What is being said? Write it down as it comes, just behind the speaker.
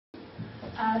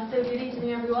So good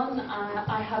evening everyone.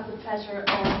 I have the pleasure of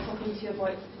talking to you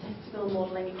about statistical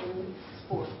modelling in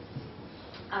sport.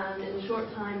 And in the short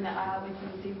time that I have with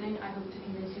you this evening, I hope to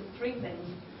convince you of three things: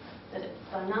 that it's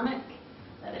dynamic,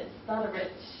 that it's data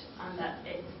rich, and that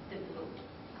it's difficult.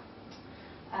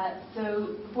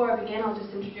 So before I begin, I'll just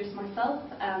introduce myself.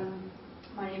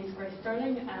 My name is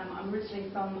Stirling. I'm originally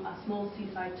from a small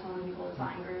seaside town called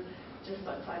Bangor, just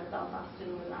outside of Belfast in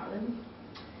Northern Ireland.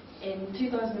 In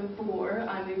 2004,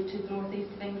 I moved to the northeast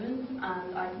of England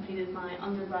and I completed my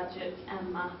undergraduate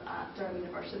math at Stirling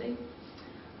University.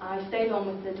 I stayed on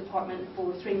with the department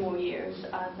for 3 more years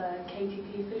as a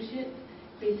KTP associate,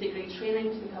 basically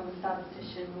training to become a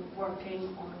statistician,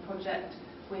 working on a project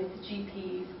with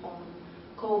GPs on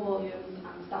call volumes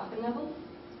and staffing levels.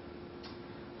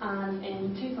 And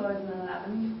in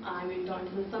 2011, I moved down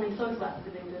to the sunny southwest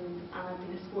of England and I've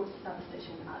been a sports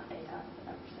statistician at ATASS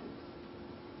ever since.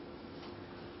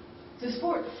 So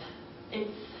sports, it's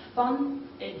fun,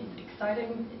 it's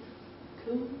exciting, it's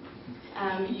cool.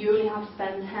 You only have to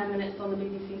spend 10 minutes on the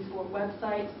BBC Sport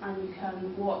website and you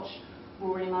can watch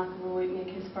Rory McIlroy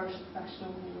make his first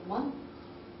professional hole-in-one.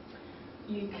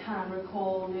 You can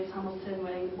recall Lewis Hamilton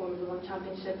winning the Formula 1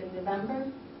 Championship in November.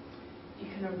 You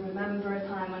can remember a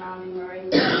time when Andy Murray won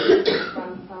the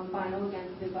Grand Slam final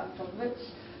against Novak Djokovic,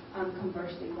 and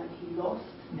conversely when he lost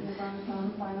in the Grand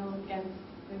Slam final against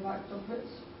Novak Djokovic.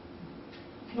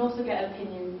 You can also get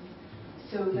opinions.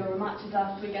 So there were matches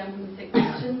last weekend from the Six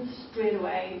Nations. Straight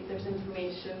away there's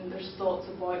information, there's thoughts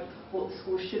about what the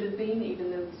score should have been,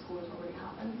 even though the score's already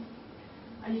happened.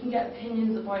 And you can get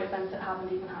opinions about events that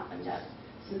haven't even happened yet.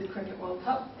 So the Cricket World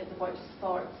Cup is about to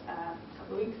start a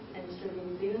couple of weeks in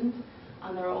Stirling, New Zealand,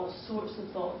 and there are all sorts of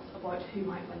thoughts about who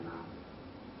might win that.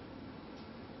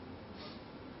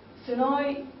 So now,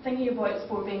 thinking about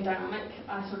sport being dynamic,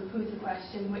 I sort of pose the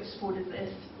question, which sport is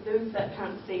this? For those that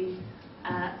can't see,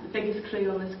 the biggest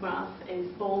clue on this graph is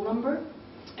ball number.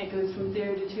 It goes from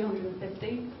 0 to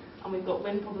 250, and we've got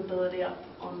win probability up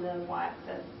on the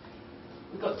y-axis.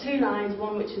 We've got 2 lines,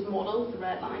 one which is model, the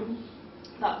red line.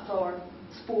 That's our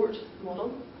sport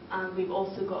model, and we've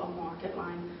also got a market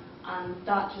line, and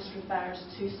that just refers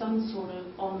to some sort of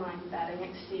online betting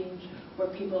exchange where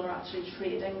people are actually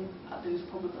trading at those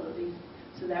probabilities,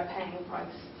 so they're paying a price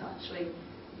to actually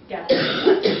get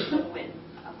a win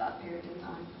at that period in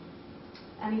time.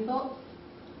 Any thoughts?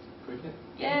 Cricket.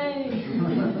 Yay!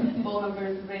 Ball number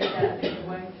is a very big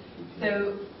way.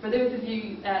 So for those of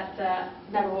you that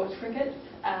never watch cricket,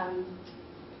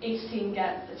 each team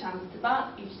gets a chance to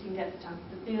bat, each team gets a chance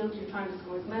to field. You're trying to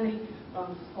score as many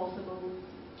runs as possible.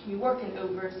 You work in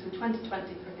overs, so 20-20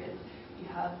 cricket. You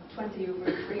have 20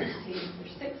 overs for each team.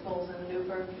 There's 6 balls in an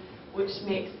over, which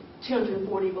makes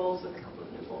 240 balls with a couple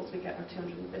of no balls. We get our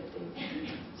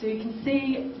 250. So you can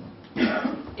see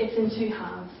it's in 2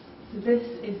 halves. So this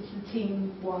is the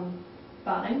team 1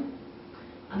 batting,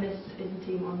 and this is the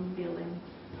team 1 fielding.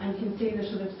 And you can see there's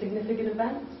sort of significant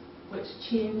events which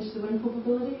change the win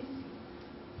probabilities.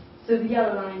 So the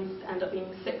yellow lines end up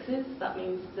being 6s. That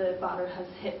means the batter has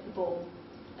hit the ball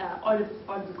out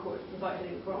of the court without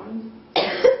hitting the ground,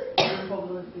 and the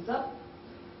probability goes up.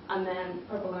 And then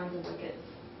purple lines are wickets,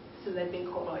 so they've been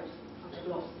caught out and they've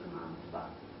lost the man to bat.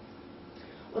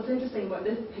 What's interesting about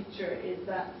this picture is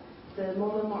that the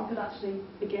model and market actually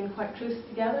begin quite close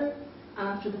together, and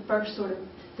after the first sort of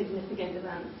significant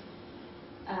event,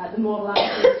 the model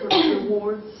actually sort of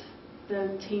rewards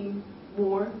the team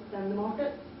more than the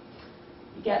market.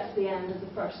 You get to the end of the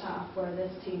first half where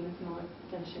this team is now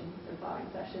finishing their batting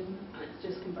session and it's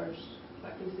just converged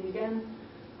quite closely again,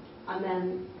 and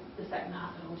then the second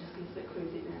half it all just gets a bit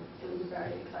crazy then. It was a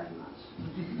very exciting match.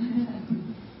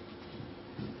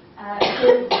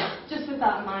 So just with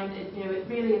that in mind, it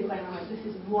really is dynamic. This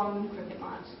is one cricket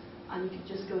match and you could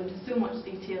just go into so much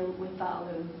detail with that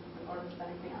alone regardless of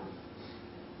anything else.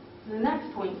 So the next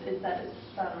point is that it's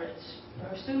data rich. There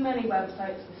are so many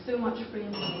websites with so much free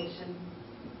information,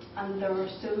 and there are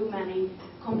so many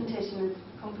competitions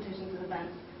and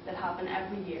events that happen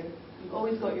every year. You've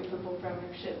always got your football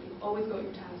premiership, you've always got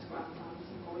your tennis grand slams,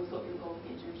 you've always got your golf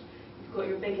majors, you've got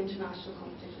your big international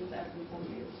competitions every 4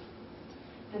 years.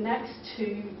 The next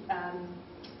 2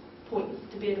 points,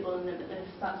 debatable and limitless,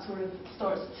 that sort of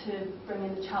starts to bring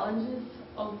in the challenges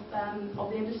of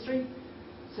the industry.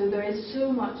 So there is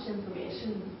so much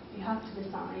information, you have to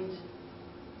decide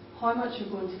how much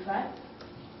you're going to collect.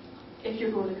 If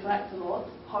you're going to collect a lot,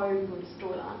 how are you going to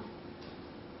store that?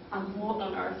 And what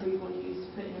on earth are you going to use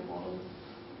to put in your models?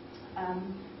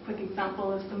 Quick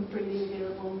example of some freely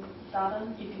available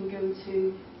data. You can go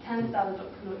to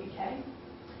tennisdata.co.uk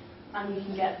and you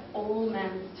can get all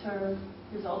men's tour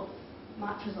results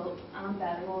match results and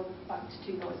betting all back to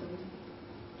 2000,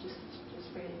 just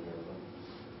freely available.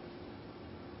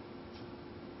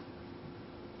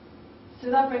 So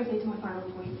that brings me to my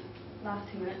final point.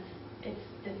 Last 2 minutes. It's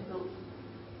difficult.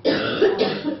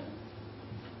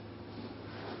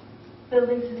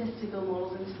 Building statistical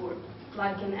models in sport,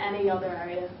 like in any other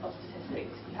area of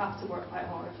statistics, you have to work quite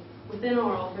hard. Within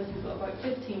our office, we've got about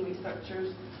 15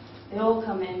 researchers. They all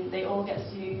come in, they all get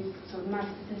to use sort of a nice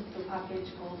statistical package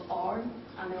called R,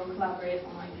 and they all collaborate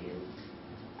on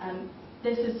ideas.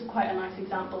 This is quite a nice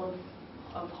example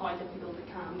of how difficult it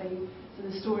can be. So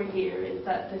the story here is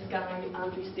that this guy,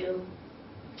 Andrew Steele,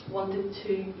 wanted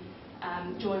to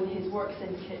join his work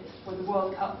syndicate for the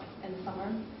World Cup in the summer,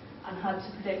 and had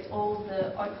to predict all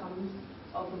the outcomes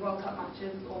of the World Cup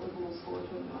matches, all the goals scored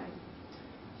home and away.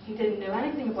 He didn't know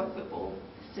anything about football,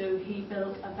 so he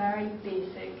built a very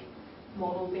basic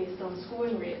model based on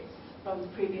scoring rates from the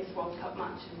previous World Cup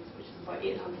matches, which is about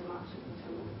 800 matches in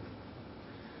total.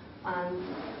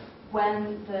 And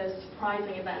when the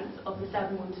surprising event of the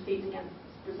 7-1 defeat against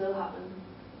Brazil happened,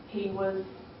 he was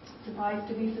surprised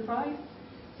to be surprised.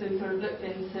 So he sort of looked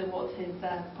into what his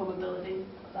probability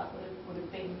of that would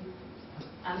have been.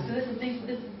 So this is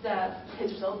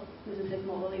his result. This is his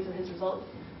model. These are his results,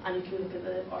 and you can look at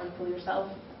the article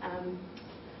yourself.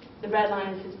 The red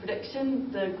line is his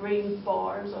prediction. The green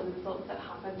bars are the results that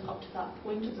happened up to that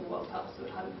point of the World Cup, so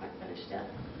it hadn't quite finished yet.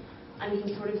 And you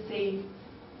can sort of see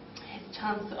his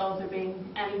chance of there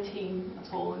being any team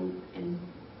at all in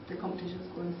the competition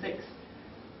scoring 6.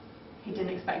 He didn't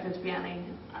expect there to be any,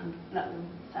 and let alone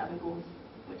 7 goals,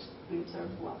 which we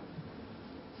observed well.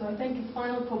 So I think his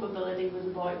final probability was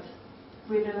about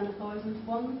greater than 1,000 to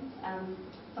 1,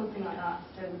 something like that.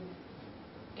 So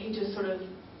he just sort of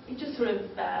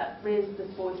raised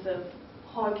this voice of,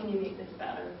 how can you make this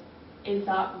better? Is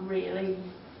that really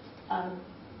a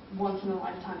once in a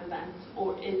lifetime event,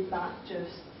 or is that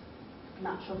just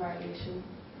natural variation?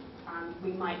 And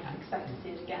we might expect to see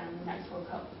it again in the next World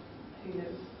Cup. Who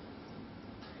knows?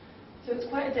 So it's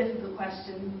quite a difficult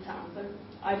question to answer.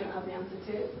 I don't have the answer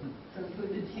to it, so I'll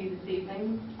pose it to you this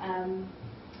evening.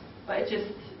 But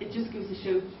it just goes to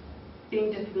show,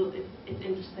 being difficult, it's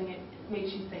interesting. It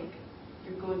makes you think.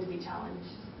 You're going to be challenged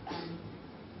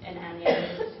in any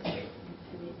area of statistics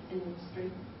in the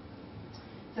industry.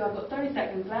 So I've got 30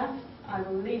 seconds left. I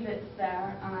will leave it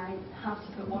there, and I have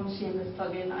to put one shameless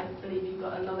plug in. I believe you've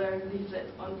got another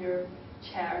leaflet on your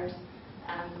chairs.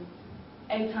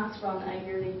 ATASS run a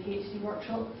yearly PhD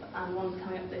workshop, and one's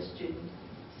coming up this June.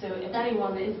 So if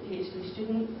anyone is a PhD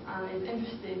student and is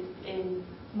interested in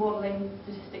modelling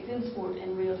statistics in sport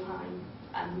in real time,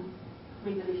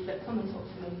 read the leaflet, come and talk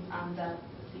to me, and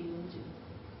see you in June.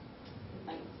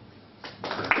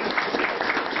 Thanks.